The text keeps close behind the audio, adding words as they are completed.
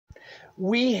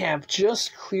We have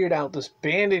just cleared out this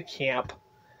bandit camp,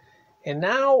 and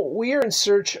now we are in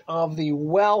search of the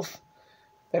wealth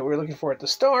that we were looking for at the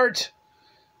start.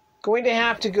 Going to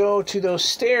have to go to those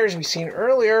stairs we seen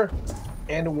earlier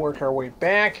and work our way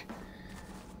back.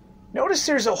 Notice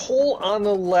there's a hole on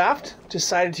the left.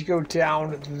 Decided to go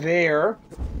down there.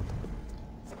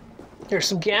 There's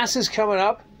some gases coming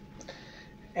up,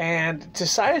 and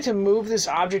decided to move this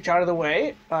object out of the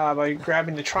way by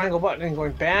grabbing the triangle button and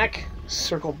going back,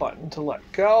 circle button to let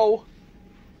go.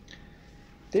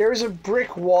 There's a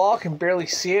brick wall, can barely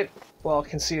see it. Well,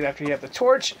 can see it after you have the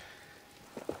torch.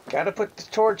 Got to put the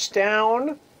torch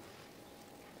down.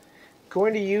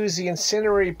 Going to use the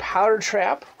incendiary powder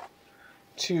trap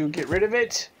to get rid of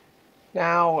it.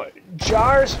 Now,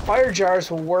 fire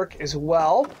jars will work as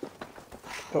well,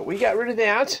 but we got rid of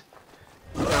that.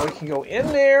 Now we can go in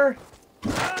there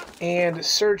and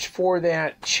search for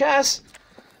that chest.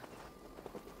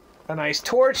 A nice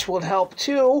torch will help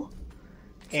too.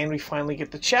 And we finally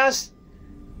get the chest.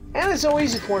 And as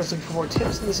always, if you want to look for more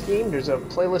tips in this game, there's a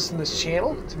playlist in this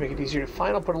channel to make it easier to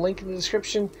find. I'll put a link in the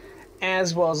description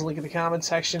as well as a link in the comment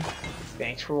section.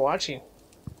 Thanks for watching.